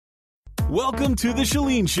Welcome to The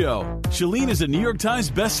Chalene Show. Chalene is a New York Times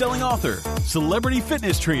bestselling author, celebrity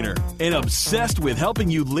fitness trainer, and obsessed with helping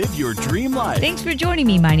you live your dream life. Thanks for joining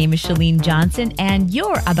me. My name is Chalene Johnson, and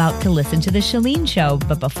you're about to listen to The Chalene Show.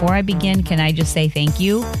 But before I begin, can I just say thank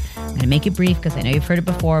you? I'm going to make it brief because I know you've heard it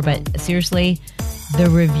before, but seriously, the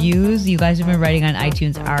reviews you guys have been writing on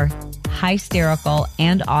iTunes are hysterical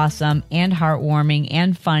and awesome and heartwarming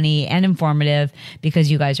and funny and informative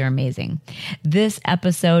because you guys are amazing. This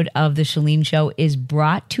episode of The Chalene Show is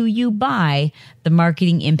brought to you by the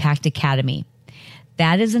Marketing Impact Academy.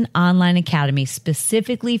 That is an online academy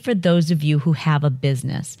specifically for those of you who have a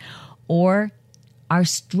business or are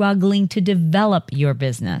struggling to develop your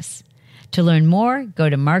business. To learn more, go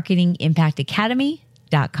to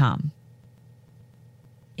marketingimpactacademy.com.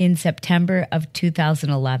 In September of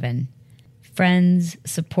 2011, friends,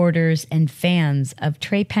 supporters, and fans of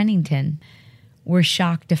Trey Pennington were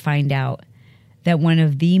shocked to find out that one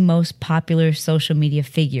of the most popular social media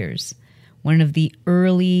figures, one of the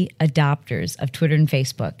early adopters of Twitter and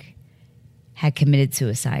Facebook, had committed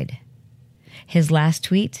suicide. His last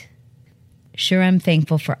tweet, "Sure, I'm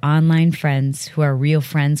thankful for online friends who are real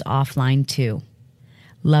friends offline too.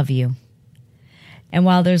 Love you." And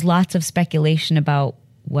while there's lots of speculation about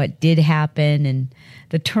what did happen and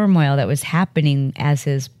the turmoil that was happening as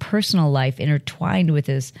his personal life intertwined with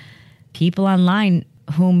his people online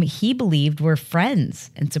whom he believed were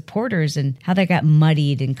friends and supporters, and how that got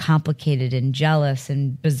muddied and complicated and jealous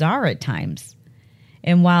and bizarre at times.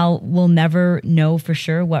 And while we'll never know for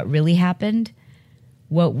sure what really happened,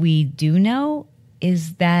 what we do know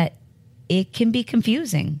is that it can be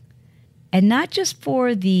confusing. And not just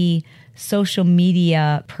for the social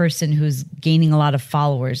media person who's gaining a lot of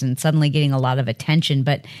followers and suddenly getting a lot of attention,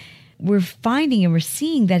 but we're finding and we're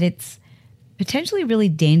seeing that it's potentially really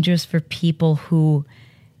dangerous for people who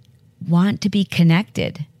want to be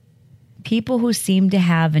connected. People who seem to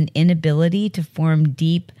have an inability to form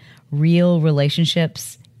deep, real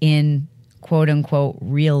relationships in quote unquote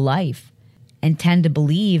real life and tend to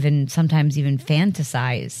believe and sometimes even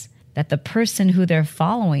fantasize that the person who they're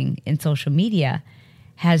following in social media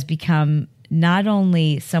has become not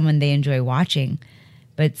only someone they enjoy watching,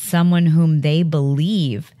 but someone whom they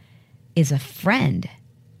believe is a friend,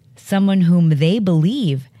 someone whom they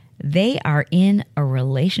believe they are in a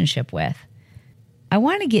relationship with. I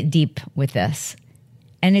want to get deep with this,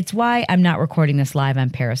 and it's why I'm not recording this live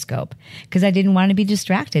on Periscope, because I didn't want to be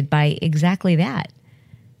distracted by exactly that.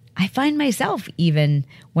 I find myself, even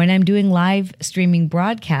when I'm doing live streaming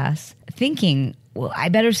broadcasts, thinking, well, I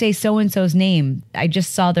better say so-and-so's name. I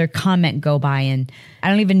just saw their comment go by and I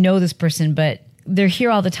don't even know this person, but they're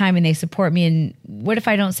here all the time and they support me. And what if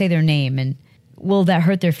I don't say their name? And will that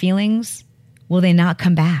hurt their feelings? Will they not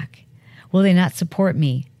come back? Will they not support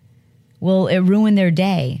me? Will it ruin their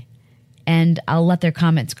day? And I'll let their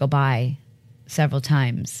comments go by several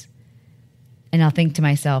times. And I'll think to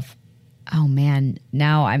myself, oh man,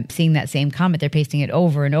 now I'm seeing that same comment. They're pasting it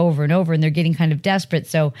over and over and over, and they're getting kind of desperate.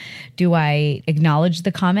 So do I acknowledge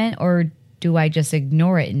the comment, or do I just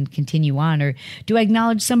ignore it and continue on? Or do I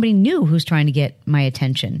acknowledge somebody new who's trying to get my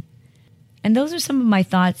attention? And those are some of my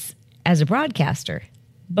thoughts as a broadcaster.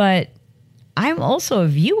 But I'm also a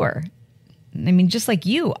viewer. I mean, just like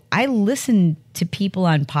you, I listen to people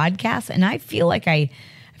on podcasts and I feel like I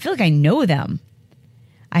know them.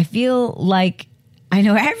 I feel like I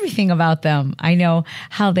know everything about them. I know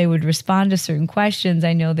how they would respond to certain questions.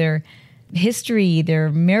 I know their history, their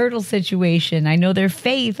marital situation. I know their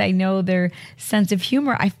faith. I know their sense of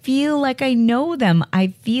humor. I feel like I know them. I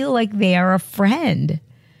feel like they are a friend,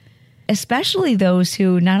 especially those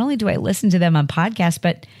who not only do I listen to them on podcasts,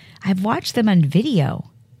 but I've watched them on video.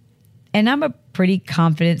 And I'm a pretty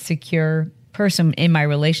confident, secure person in my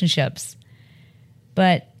relationships.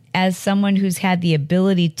 But as someone who's had the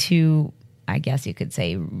ability to, I guess you could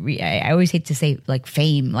say, I always hate to say like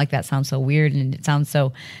fame, like that sounds so weird and it sounds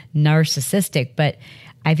so narcissistic, but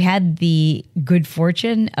I've had the good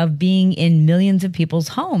fortune of being in millions of people's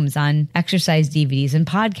homes on exercise DVDs and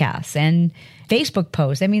podcasts and Facebook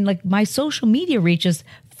posts. I mean, like my social media reach is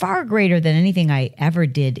far greater than anything I ever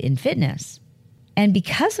did in fitness. And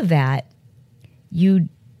because of that, you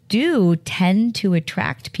do tend to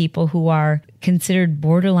attract people who are considered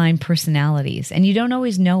borderline personalities, and you don't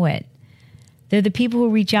always know it. They're the people who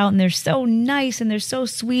reach out and they're so nice and they're so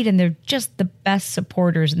sweet and they're just the best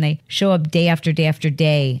supporters, and they show up day after day after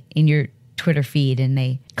day in your Twitter feed and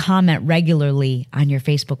they comment regularly on your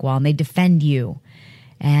Facebook wall and they defend you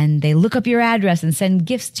and they look up your address and send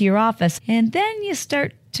gifts to your office, and then you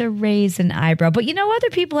start to raise an eyebrow. But you know, other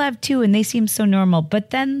people have too, and they seem so normal.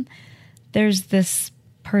 But then there's this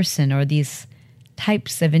person or these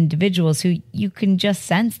types of individuals who you can just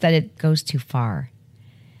sense that it goes too far.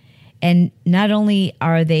 And not only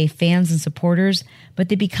are they fans and supporters, but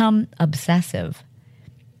they become obsessive.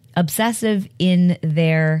 Obsessive in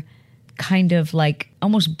their kind of like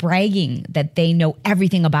almost bragging that they know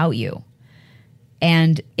everything about you.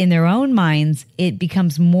 And in their own minds, it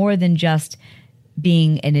becomes more than just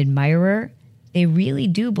being an admirer. They really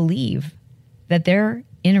do believe that they're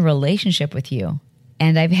in a relationship with you.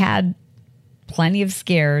 And I've had plenty of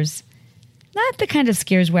scares, not the kind of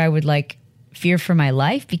scares where I would like fear for my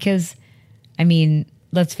life, because I mean,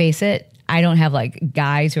 let's face it, I don't have like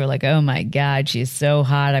guys who are like, oh my God, she's so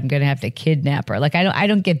hot, I'm going to have to kidnap her. Like I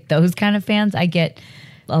don't get those kind of fans. I get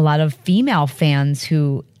a lot of female fans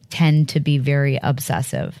who tend to be very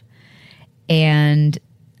obsessive. And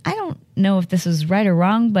I don't know if this is right or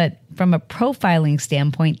wrong, but from a profiling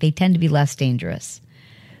standpoint, they tend to be less dangerous.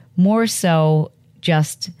 More so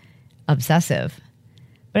just obsessive.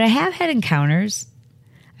 But I have had encounters.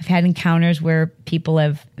 I've had encounters where people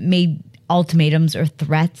have made ultimatums or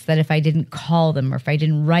threats that if I didn't call them or if I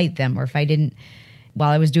didn't write them or if I didn't, while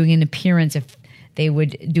I was doing an appearance, if they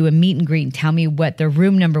would do a meet and greet and tell me what their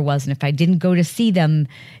room number was, and if I didn't go to see them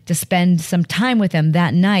to spend some time with them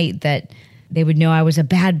that night, that they would know I was a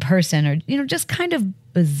bad person, or, you know, just kind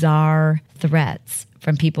of bizarre threats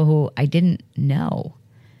from people who I didn't know.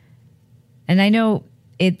 And I know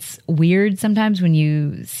it's weird sometimes when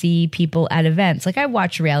you see people at events. Like I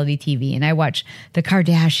watch reality TV and I watch the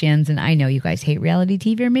Kardashians, and I know you guys hate reality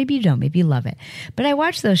TV, or maybe you don't, maybe you love it. But I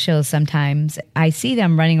watch those shows sometimes. I see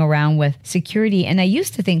them running around with security, and I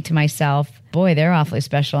used to think to myself, boy, they're awfully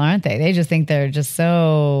special, aren't they? They just think they're just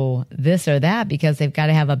so this or that because they've got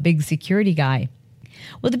to have a big security guy.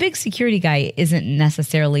 Well, the big security guy isn't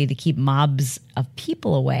necessarily to keep mobs of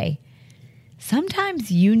people away.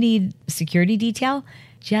 Sometimes you need security detail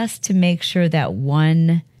just to make sure that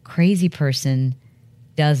one crazy person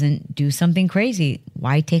doesn't do something crazy.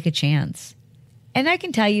 Why take a chance? And I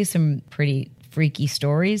can tell you some pretty freaky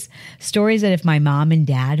stories that if my mom and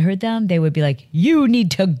dad heard them, they would be like, you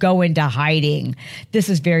need to go into hiding. This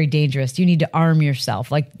is very dangerous. You need to arm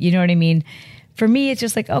yourself. Like, you know what I mean? For me, it's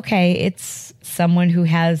just like, okay, it's someone who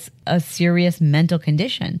has a serious mental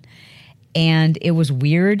condition. And it was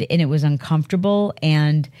weird and it was uncomfortable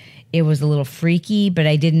and it was a little freaky, but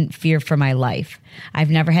I didn't fear for my life. I've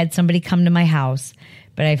never had somebody come to my house,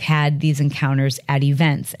 but I've had these encounters at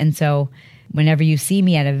events. And so whenever you see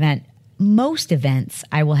me at an event, most events,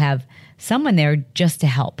 I will have someone there just to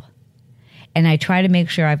help. And I try to make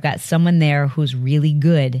sure I've got someone there who's really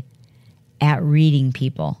good at reading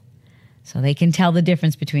people. So they can tell the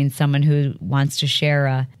difference between someone who wants to share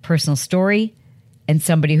a personal story and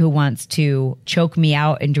somebody who wants to choke me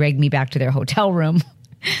out and drag me back to their hotel room.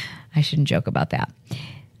 I shouldn't joke about that.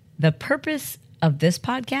 The purpose of this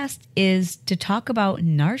podcast is to talk about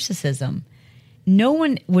narcissism. No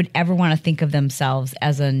one would ever want to think of themselves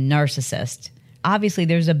as a narcissist. Obviously,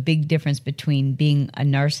 there's a big difference between being a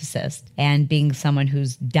narcissist and being someone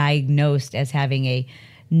who's diagnosed as having a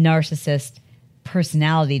narcissist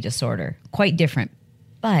personality disorder. Quite different.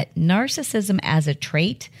 But narcissism as a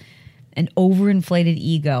trait, an overinflated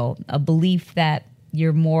ego, a belief that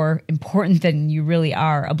you're more important than you really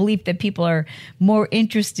are, a belief that people are more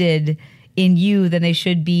interested in you than they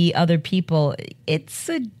should be other people. It's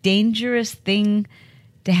a dangerous thing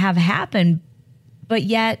to have happen, but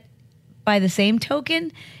yet by the same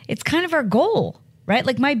token, it's kind of our goal, right?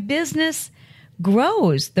 Like my business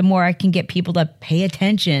grows the more I can get people to pay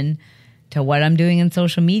attention to what I'm doing in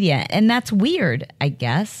social media. And that's weird, I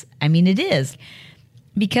guess. I mean, it is.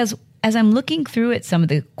 Because as I'm looking through at some of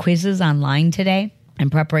the quizzes online today in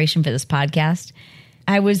preparation for this podcast,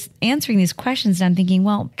 I was answering these questions and I'm thinking,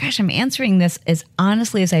 well, gosh, I'm answering this as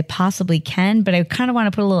honestly as I possibly can, but I kind of want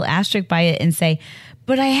to put a little asterisk by it and say,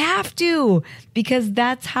 but I have to, because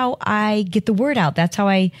that's how I get the word out. That's how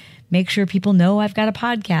I make sure people know I've got a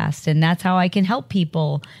podcast, and that's how I can help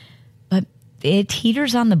people. But it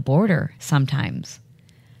teeters on the border sometimes.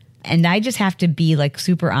 And I just have to be like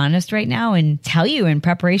super honest right now and tell you, in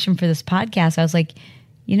preparation for this podcast, I was like,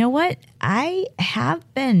 you know what? I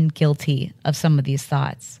have been guilty of some of these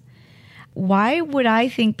thoughts. Why would I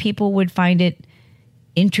think people would find it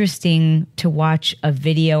interesting to watch a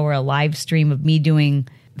video or a live stream of me doing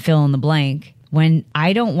fill in the blank when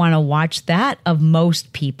I don't want to watch that of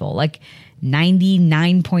most people? Like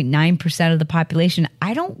 99.9% of the population,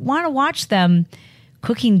 I don't want to watch them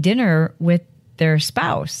cooking dinner with their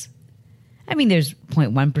spouse. I mean, there's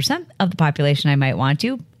 0.1% of the population I might want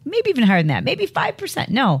to, maybe even higher than that, maybe 5%.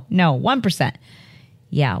 No, 1%.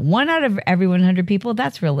 Yeah, 1 out of every 100 people,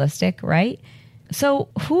 that's realistic, right? So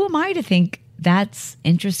who am I to think that's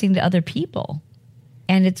interesting to other people.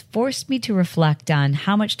 And it's forced me to reflect on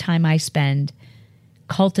how much time I spend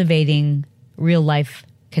cultivating real life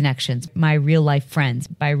connections, my real life friends.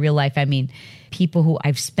 By real life, I mean people who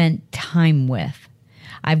I've spent time with.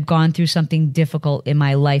 I've gone through something difficult in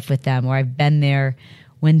my life with them, or I've been there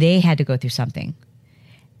when they had to go through something.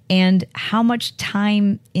 And how much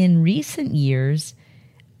time in recent years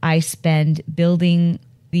I spend building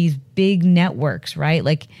these big networks, right?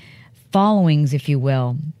 Like followings, if you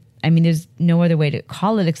will. I mean, there's no other way to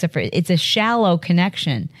call it except for it's a shallow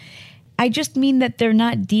connection. I just mean that they're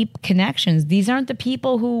not deep connections. These aren't the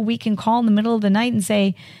people who we can call in the middle of the night and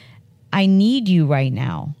say, I need you right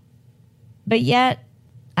now. But yet,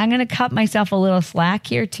 I'm going to cut myself a little slack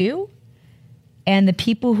here too. And the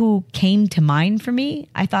people who came to mind for me,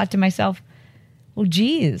 I thought to myself, well,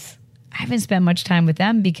 geez, I haven't spent much time with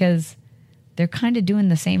them because they're kind of doing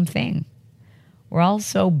the same thing. We're all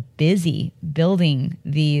so busy building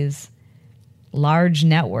these large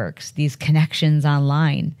networks, these connections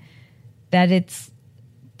online, that it's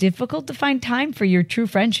difficult to find time for your true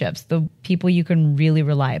friendships, the people you can really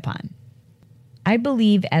rely upon. I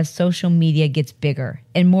believe as social media gets bigger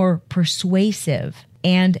and more persuasive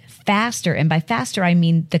and faster, and by faster, I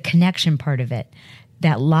mean the connection part of it,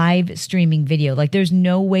 that live streaming video. Like there's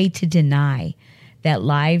no way to deny that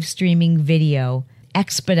live streaming video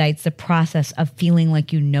expedites the process of feeling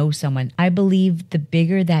like you know someone. I believe the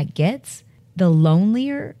bigger that gets, the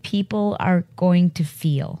lonelier people are going to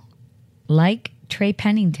feel. Like Trey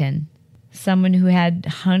Pennington, someone who had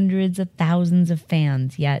hundreds of thousands of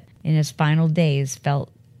fans, yet in his final days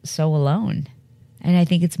felt so alone. And I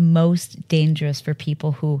think it's most dangerous for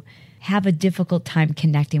people who have a difficult time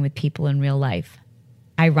connecting with people in real life.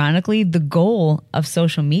 Ironically, the goal of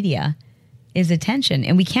social media is attention,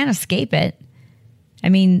 and we can't escape it. I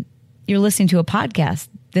mean, you're listening to a podcast.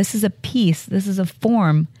 This is a piece, this is a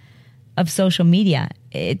form of social media.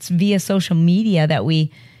 It's via social media that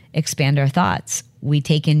we expand our thoughts. We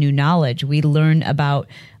take in new knowledge. We learn about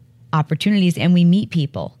opportunities and we meet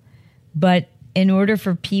people. But in order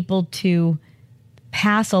for people to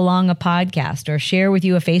pass along a podcast or share with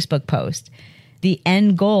you a Facebook post, the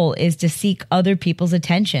end goal is to seek other people's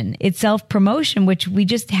attention. It's self-promotion, which we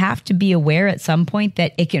just have to be aware at some point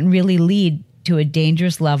that it can really lead to a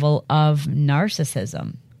dangerous level of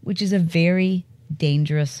narcissism, which is a very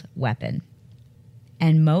dangerous weapon.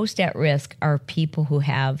 And most at risk are people who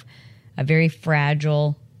have a very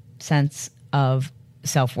fragile sense of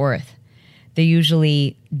self-worth. They're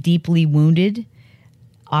usually deeply wounded.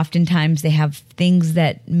 Oftentimes they have things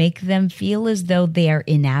that make them feel as though they are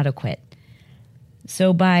inadequate.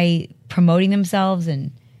 So by promoting themselves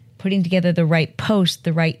and putting together the right posts,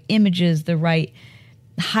 the right images, the right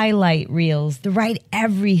highlight reels, the right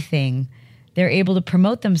everything, they're able to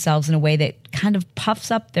promote themselves in a way that kind of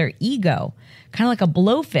puffs up their ego, kind of like a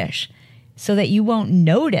blowfish, so that you won't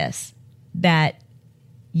notice that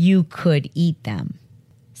you could eat them.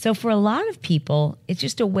 So for a lot of people, it's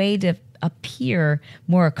just a way to appear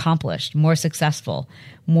more accomplished, more successful,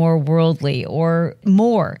 more worldly, or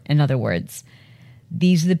more, in other words.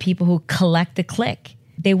 These are the people who collect the click.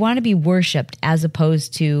 They want to be worshipped as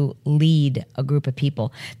opposed to lead a group of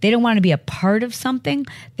people. They don't want to be a part of something.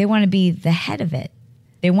 They want to be the head of it.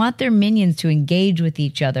 They want their minions to engage with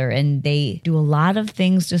each other, and they do a lot of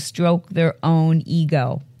things to stroke their own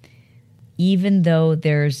ego. Even though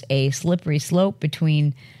there's a slippery slope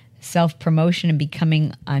between self-promotion and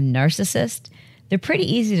becoming a narcissist, they're pretty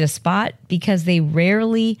easy to spot because they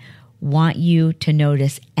rarely want you to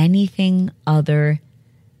notice anything other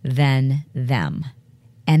than them.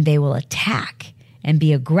 And they will attack and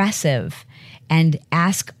be aggressive and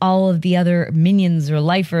ask all of the other minions or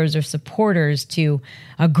lifers or supporters to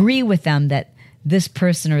agree with them that this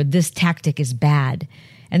person or this tactic is bad.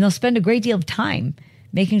 And they'll spend a great deal of time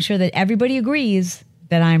making sure that everybody agrees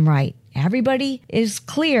that I'm right. Everybody is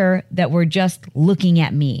clear that we're just looking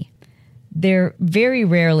at me. They're very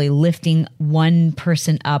rarely lifting one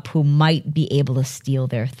person up who might be able to steal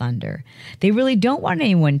their thunder. They really don't want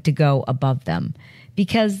anyone to go above them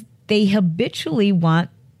because they habitually want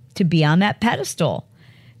to be on that pedestal.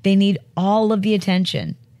 They need all of the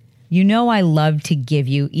attention. You know, I love to give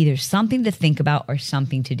you either something to think about or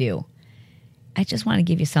something to do. I just want to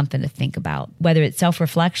give you something to think about, whether it's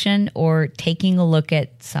self-reflection or taking a look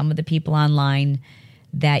at some of the people online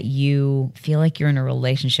that you feel like you're in a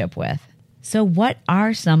relationship with. So what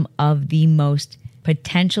are some of the most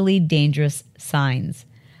potentially dangerous signs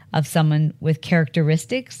of someone with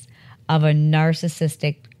characteristics of a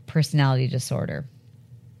narcissistic personality disorder?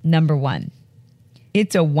 Number one,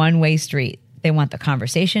 it's a one-way street. They want the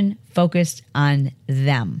conversation focused on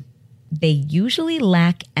them. they usually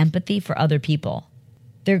lack empathy for other people.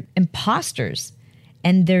 They're imposters,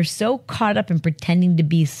 and they're so caught up in pretending to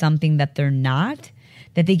be something that they're not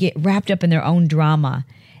that they get wrapped up in their own drama,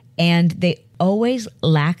 and they always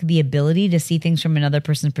lack the ability to see things from another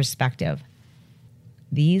person's perspective.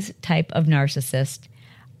 These type of narcissists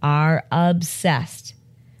are obsessed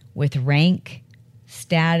with rank,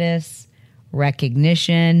 status,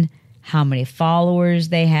 recognition, how many followers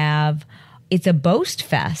they have. It's a boast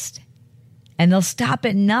fest, and they'll stop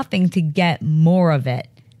at nothing to get more of it.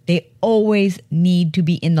 They always need to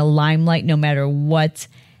be in the limelight no matter what's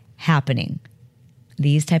happening.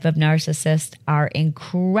 These type of narcissists are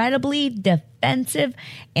incredibly defensive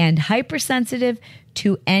and hypersensitive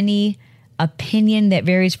to any opinion that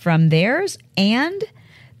varies from theirs, and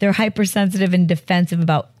they're hypersensitive and defensive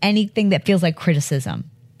about anything that feels like criticism.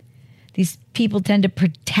 These people tend to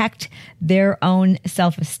protect their own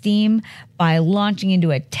self-esteem by launching into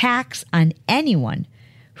attacks on anyone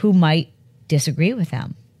who might disagree with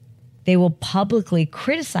them. They will publicly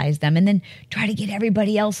criticize them and then try to get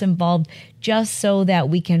everybody else involved just so that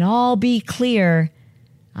we can all be clear,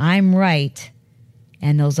 I'm right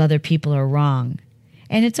and those other people are wrong.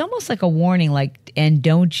 And it's almost like a warning, like, and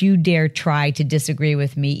don't you dare try to disagree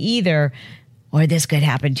with me either, or this could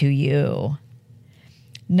happen to you.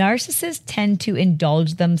 Narcissists tend to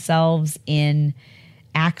indulge themselves in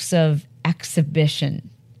acts of exhibition.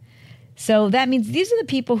 So that means these are the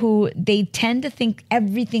people who they tend to think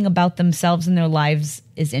everything about themselves and their lives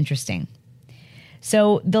is interesting.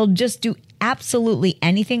 So they'll just do absolutely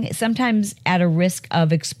anything, sometimes at a risk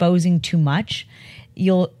of exposing too much.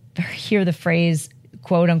 You'll hear the phrase,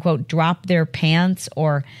 quote unquote, drop their pants,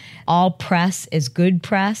 or all press is good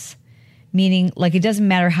press, meaning like it doesn't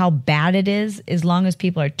matter how bad it is, as long as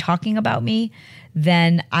people are talking about me,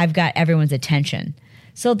 then I've got everyone's attention.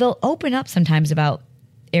 So they'll open up sometimes about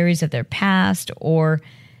areas of their past or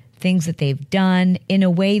things that they've done in a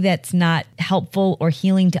way that's not helpful or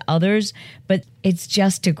healing to others, but it's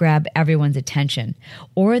just to grab everyone's attention.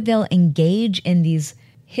 Or they'll engage in these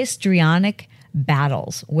histrionic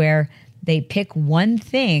battles where they pick one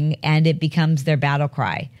thing and it becomes their battle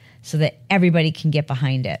cry so that everybody can get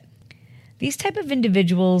behind it. These type of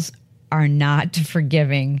individuals are not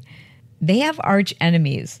forgiving. They have arch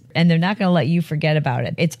enemies and they're not going to let you forget about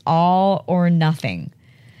it. It's all or nothing.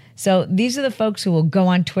 So these are the folks who will go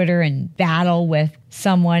on Twitter and battle with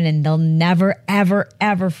someone and they'll never, ever,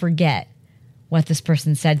 ever forget what this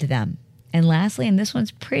person said to them. And lastly, and this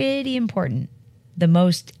one's pretty important, the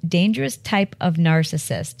most dangerous type of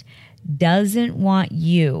narcissist doesn't want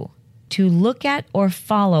you to look at or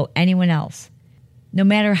follow anyone else. No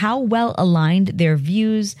matter how well aligned their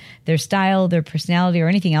views, their style, their personality, or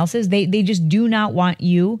anything else is, they just do not want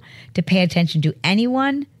you to pay attention to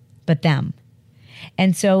anyone but them.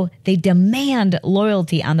 And so they demand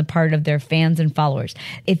loyalty on the part of their fans and followers.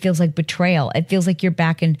 It feels like betrayal. It feels like you're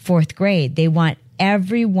back in fourth grade. They want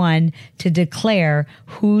everyone to declare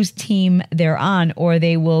whose team they're on, or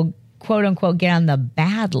they will, quote unquote, get on the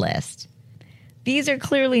bad list. These are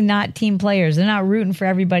clearly not team players. They're not rooting for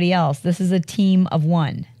everybody else. This is a team of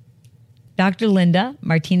one. Dr. Linda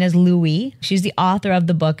Martinez-Louis, she's the author of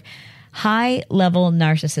the book, High Level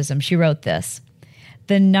Narcissism. She wrote this: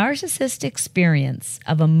 the narcissist experience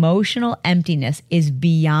of emotional emptiness is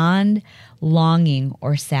beyond longing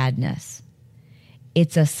or sadness.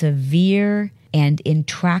 It's a severe and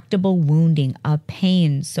intractable wounding, a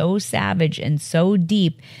pain so savage and so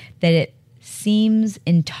deep that it seems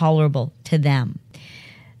intolerable to them.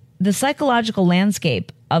 The psychological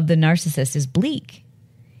landscape of the narcissist is bleak.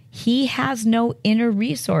 He has no inner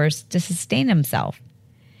resource to sustain himself.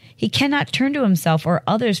 He cannot turn to himself or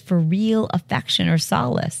others for real affection or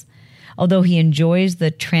solace. Although he enjoys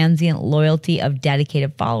the transient loyalty of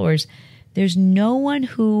dedicated followers, there's no one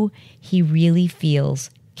who he really feels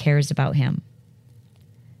cares about him.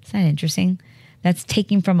 Isn't that interesting? That's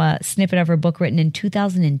taken from a snippet of her book written in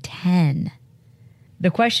 2010.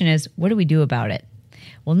 The question is, what do we do about it?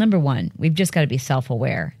 Well, number one, we've just got to be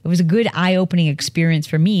self-aware. It was a good eye-opening experience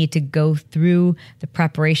for me to go through the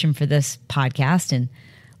preparation for this podcast and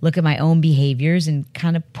look at my own behaviors and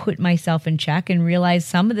kind of put myself in check and realize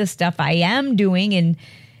some of the stuff I am doing and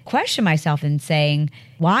question myself and saying,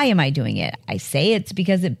 why am I doing it? I say it's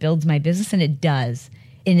because it builds my business, and it does.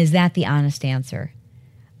 And is that the honest answer?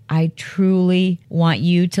 I truly want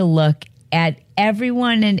you to look at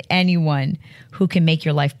everyone and anyone who can make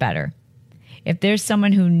your life better. If there's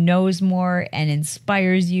someone who knows more and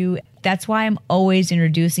inspires you, that's why I'm always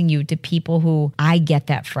introducing you to people who I get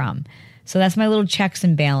that from. So that's my little checks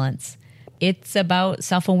and balance. It's about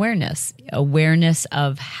self-awareness, awareness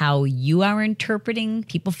of how you are interpreting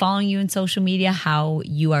people following you in social media, how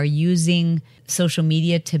you are using social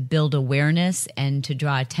media to build awareness and to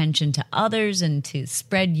draw attention to others and to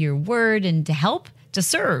spread your word and to help, to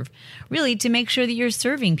serve, really to make sure that you're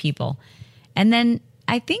serving people. And then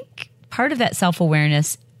I think part of that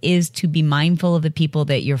self-awareness is to be mindful of the people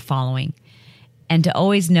that you're following and to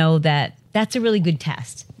always know that that's a really good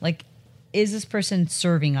test. Like, is this person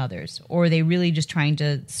serving others, or are they really just trying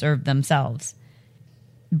to serve themselves?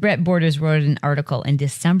 Brett Borders wrote an article in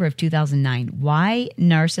December of 2009, Why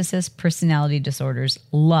Narcissist Personality Disorders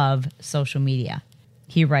Love Social Media.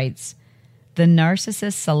 He writes, the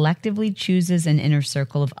narcissist selectively chooses an inner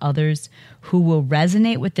circle of others who will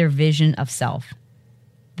resonate with their vision of self.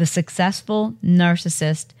 The successful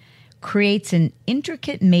narcissist creates an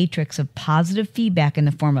intricate matrix of positive feedback in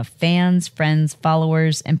the form of fans, friends,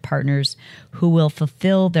 followers, and partners who will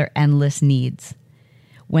fulfill their endless needs.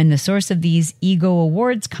 When the source of these ego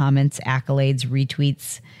awards, comments, accolades,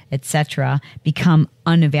 retweets, etc. become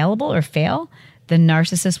unavailable or fail, the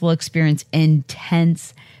narcissist will experience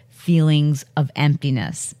intense feelings of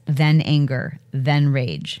emptiness, then anger, then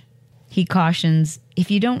rage. He cautions, if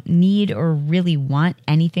you don't need or really want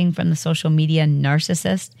anything from the social media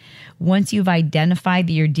narcissist, once you've identified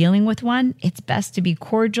that you're dealing with one, it's best to be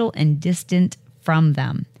cordial and distant from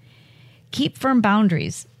them. Keep firm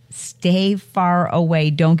boundaries. Stay far away.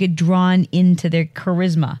 Don't get drawn into their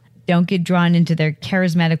charisma. Don't get drawn into their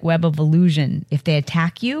charismatic web of illusion. If they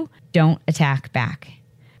attack you, don't attack back.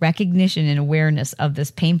 Recognition and awareness of this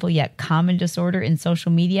painful yet common disorder in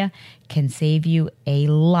social media can save you a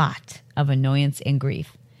lot of annoyance and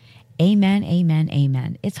grief. Amen, amen,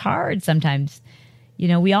 amen. It's hard sometimes. You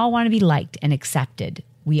know, we all want to be liked and accepted.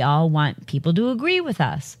 We all want people to agree with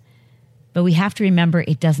us. But we have to remember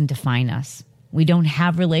it doesn't define us. We don't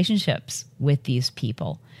have relationships with these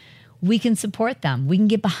people. We can support them. We can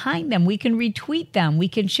get behind them. We can retweet them. We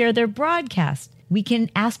can share their broadcast. We can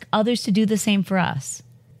ask others to do the same for us.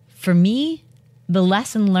 For me, the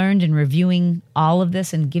lesson learned in reviewing all of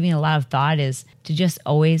this and giving a lot of thought is to just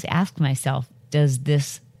always ask myself, does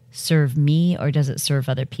this serve me or does it serve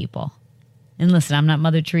other people? And listen, I'm not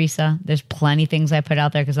Mother Teresa. There's plenty of things I put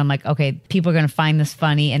out there because I'm like, okay, people are going to find this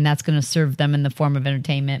funny and that's going to serve them in the form of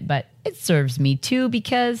entertainment. But it serves me too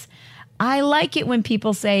because I like it when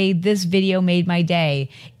people say this video made my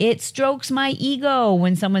day. It strokes my ego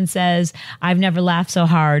when someone says, I've never laughed so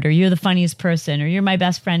hard, or you're the funniest person, or you're my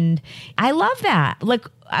best friend. I love that. Like,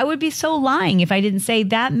 I would be so lying if I didn't say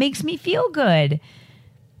that makes me feel good.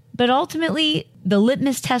 But ultimately, the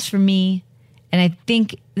litmus test for me, and I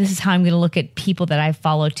think this is how I'm going to look at people that I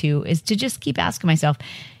follow too, is to just keep asking myself,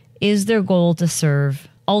 is their goal to serve?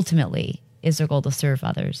 Ultimately, is their goal to serve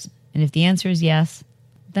others? And if the answer is yes,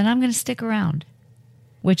 then I'm going to stick around.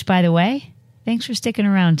 Which, by the way, thanks for sticking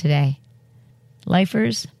around today.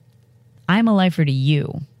 Lifers, I'm a lifer to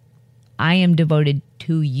you. I am devoted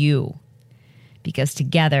to you because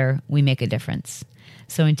together we make a difference.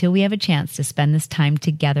 So until we have a chance to spend this time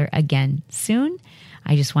together again soon,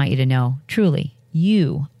 I just want you to know, truly,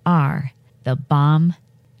 you are the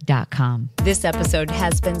bomb.com. This episode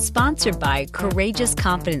has been sponsored by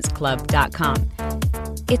CourageousConfidenceClub.com.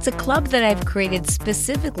 It's a club that I've created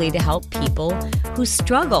specifically to help people who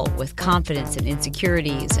struggle with confidence and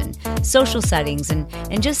insecurities and social settings and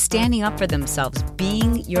just standing up for themselves,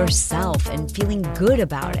 being yourself and feeling good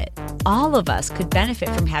about it. All of us could benefit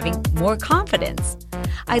from having more confidence.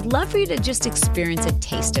 I'd love for you to just experience a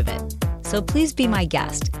taste of it. So please be my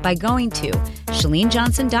guest by going to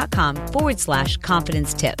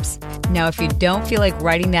ShaleneJohnson.com/confidence tips. Now, if you don't feel like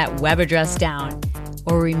writing that web address down,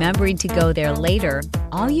 or remembering to go there later,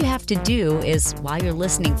 all you have to do is, while you're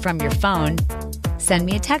listening from your phone, send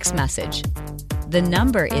me a text message. The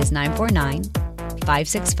number is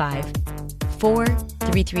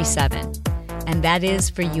 949-565-4337, and that is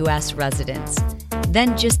for U.S. residents.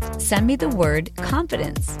 Then just send me the word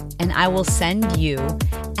confidence, and I will send you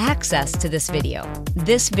access to this video.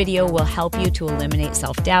 This video will help you to eliminate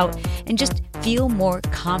self-doubt and just feel more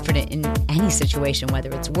confident in any situation, whether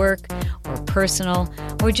it's work or personal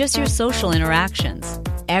or just your social interactions.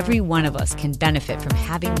 Every one of us can benefit from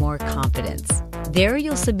having more confidence. There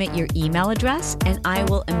you'll submit your email address and I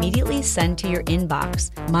will immediately send to your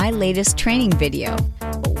inbox my latest training video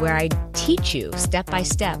where I teach you step by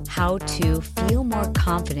step how to feel more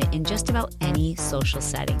confident in just about any social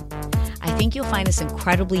setting. I think you'll find this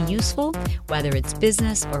incredibly useful, whether it's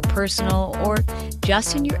business or personal or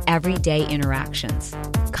just in your everyday interactions.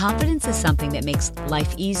 Confidence is something that makes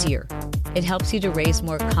life easier. It helps you to raise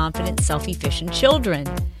more confident, self-efficient children.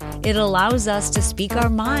 It allows us to speak our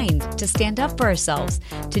mind, to stand up for ourselves,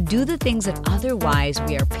 to do the things that otherwise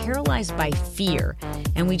we are paralyzed by fear,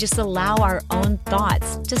 and we just allow our own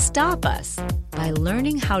thoughts to stop us. By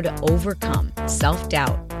learning how to overcome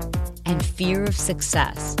self-doubt and fear of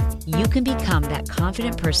success, you can become that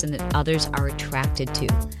confident person that others are attracted to.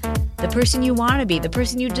 The person you want to be, the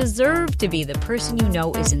person you deserve to be, the person you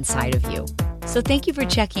know is inside of you. So thank you for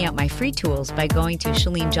checking out my free tools by going to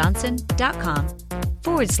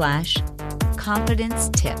shalenejohnson.com/confidence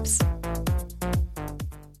tips.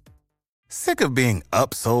 Sick of being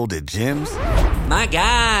upsold at gyms? My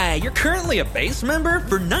guy, you're currently a base member?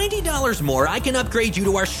 For $90 more, I can upgrade you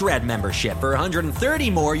to our Shred membership. For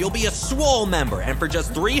 $130 more, you'll be a Swole member. And for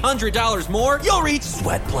just $300 more, you'll reach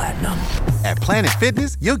Sweat Platinum. At Planet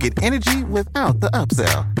Fitness, you'll get energy without the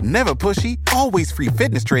upsell. Never pushy, always free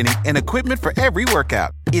fitness training and equipment for every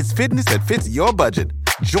workout. It's fitness that fits your budget.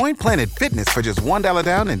 Join Planet Fitness for just $1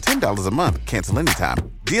 down and $10 a month. Cancel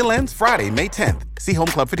anytime. Deal ends Friday, May 10th. See Home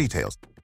Club for details.